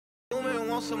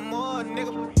want some more,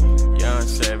 nigga. Young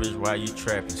Savage, why you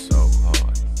trapping so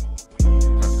hard?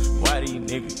 Why these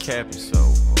niggas capping so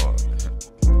hard?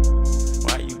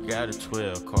 Why you got a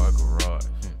 12-car garage?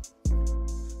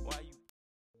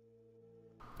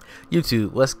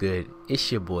 YouTube, what's good?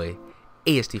 It's your boy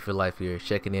AST for Life here,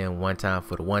 checking in one time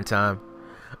for the one time.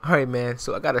 Alright, man,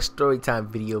 so I got a story time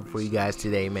video for you guys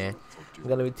today, man. I'm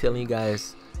gonna be telling you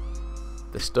guys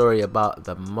the story about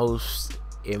the most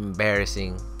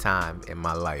embarrassing time in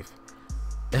my life.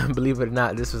 And believe it or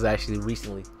not, this was actually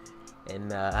recently.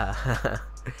 And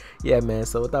yeah, man,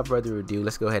 so without further ado,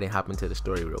 let's go ahead and hop into the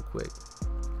story real quick.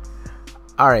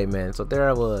 Alright, man, so there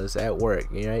I was at work,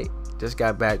 right? Just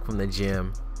got back from the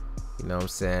gym, you know what I'm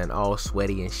saying, all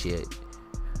sweaty and shit.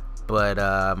 But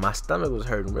my stomach was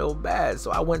hurting real bad,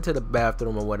 so I went to the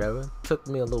bathroom or whatever, took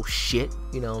me a little shit,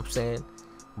 you know what I'm saying,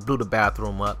 blew the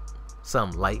bathroom up,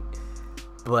 something light.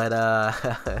 But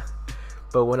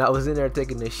but when I was in there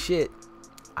taking this shit,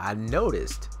 I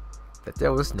noticed that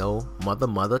there was no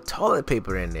mother toilet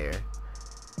paper in there.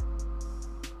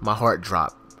 My heart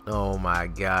dropped. Oh my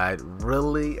god,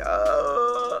 really?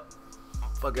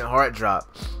 Fucking heart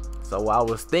dropped. So I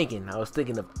was thinking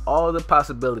of all the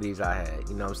possibilities I had,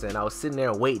 you know what I'm saying? I was sitting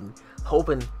there waiting,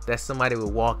 hoping that somebody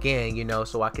would walk in, you know,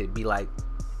 so I could be like,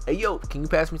 hey yo, can you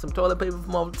pass me some toilet paper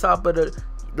from on top of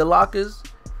the lockers?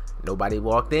 Nobody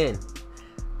walked in.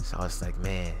 So I was like,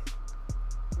 man,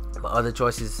 my other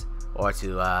choices are to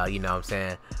you know what I'm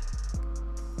saying,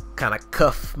 kind of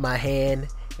cuff my hand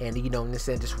and, you know what I'm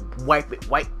saying, just wipe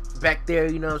back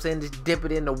there, you know what I'm saying, just dip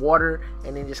it in the water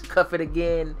and then just cuff it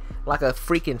again like a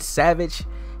freaking savage.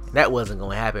 That wasn't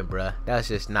gonna happen, bruh. That's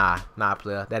just nah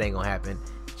player, that ain't gonna happen.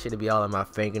 Shit'll be all in my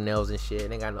fingernails and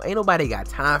shit. Ain't nobody got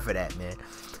time for that, man.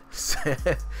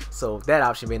 So that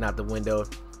option went out the window.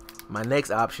 My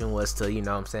next option was to, you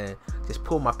know what I'm saying, just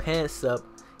pull my pants up,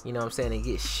 you know what I'm saying, and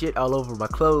get shit all over my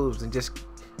clothes and just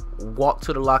walk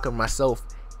to the locker myself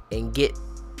and get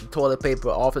the toilet paper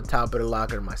off the top of the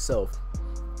locker myself.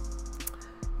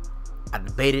 I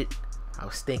debated, I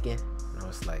was thinking, and I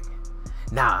was like,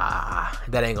 nah,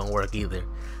 that ain't gonna work either.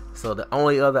 So the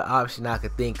only other option I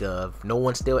could think of,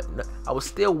 I was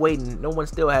still waiting, no one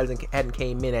still hadn't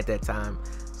came in at that time.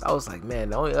 So I was like,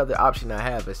 man, the only other option I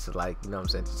have is to, like, you know what I'm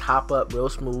saying, just hop up real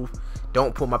smooth,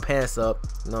 don't pull my pants up,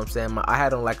 you know what I'm saying. I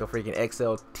had on like a freaking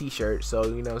XL t-shirt, so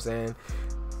you know what I'm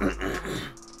saying.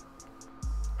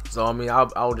 So I mean,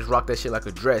 I'll just rock that shit like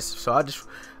a dress. So I just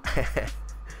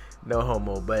no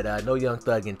homo, but no young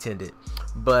thug intended.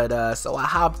 But so I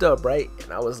hopped up, right,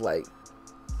 and I was like,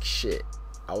 shit,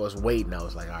 I was waiting. I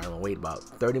was like, all right, I'm gonna wait about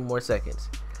 30 more seconds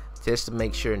just to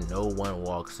make sure no one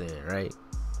walks in, right?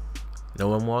 No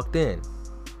one walked in.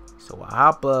 So I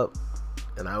hop up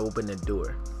and I open the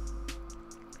door.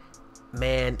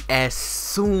 Man, as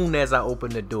soon as I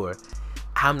opened the door,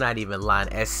 I'm not even lying,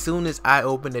 as soon as I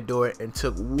opened the door and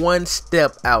took one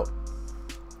step out,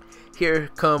 here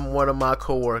come one of my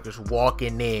coworkers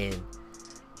walking in.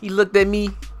 He looked at me,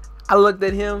 I looked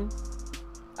at him,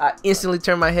 I instantly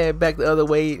turned my head back the other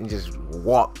way and just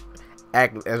walked.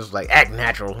 Act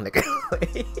natural, nigga.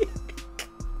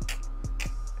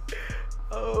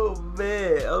 Oh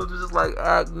man, I was just like,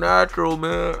 act natural,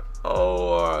 man.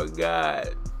 Oh my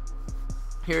god.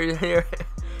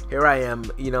 Here I am,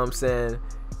 you know what I'm saying?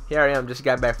 Here I am, just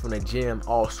got back from the gym,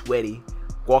 all sweaty,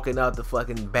 walking out the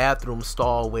fucking bathroom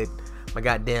stall with my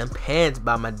goddamn pants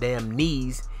by my damn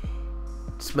knees,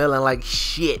 smelling like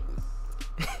shit.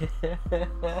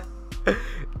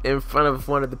 In front of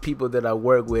one of the people that I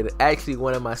work with, actually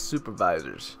one of my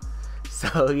supervisors.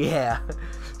 So yeah,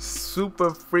 super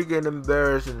freaking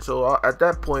embarrassing. So at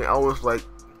that point, I was like,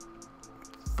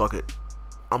 fuck it,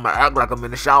 I'm gonna act like I'm in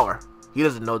the shower. He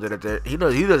doesn't know that he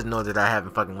doesn't know that I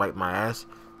haven't fucking wiped my ass.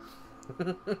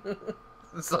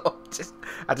 So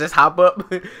I just hop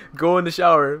up, go in the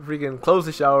shower, freaking close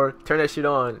the shower, turn that shit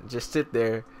on, just sit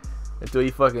there until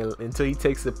he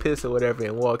takes a piss or whatever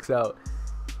and walks out.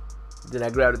 Then I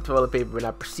grab the toilet paper and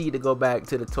I proceed to go back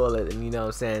to the toilet and, you know what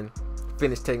I'm saying,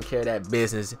 finish taking care of that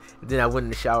business. Then I went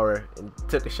in the shower and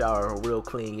took a shower real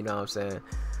clean, you know what I'm saying.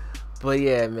 But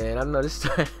yeah, man, I know this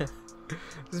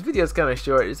this video is kind of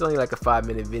short. It's only like a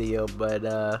 5-minute video, but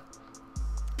I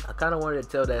kind of wanted to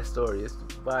tell that story. It's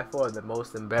by far the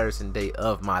most embarrassing day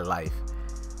of my life.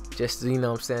 Just, you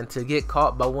know what I'm saying, to get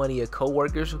caught by one of your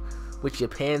coworkers with your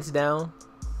pants down,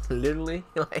 literally,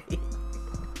 like.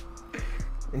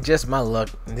 And just my luck,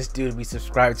 this dude be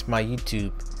subscribed to my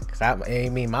YouTube. Cause I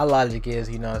mean, my logic is,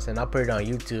 you know what I'm saying, I'll put it on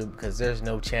YouTube because there's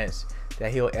no chance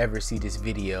that he'll ever see this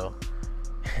video.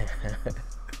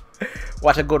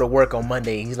 Watch, I go to work on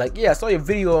Monday. He's like, yeah, I saw your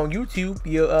video on YouTube.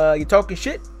 You talking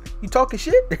shit. You talking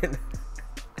shit?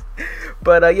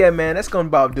 But yeah, man, that's gonna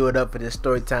about do it up for this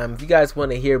story time. If you guys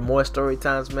want to hear more story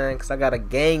times, man, because I got a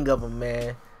gang of them,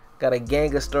 man. Got a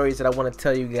gang of stories that I want to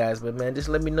tell you guys. But man, just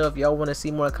let me know if y'all want to see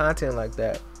more content like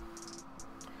that.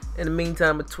 In the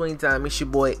meantime, between time, it's your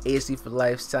boy AC for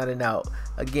Life signing out.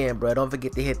 Again, bro, don't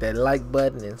forget to hit that like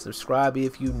button and subscribe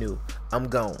if you new. I'm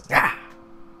gone. Ah.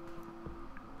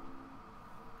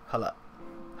 Holla,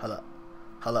 holla,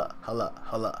 holla, holla,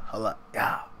 holla, holla.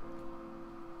 Yeah.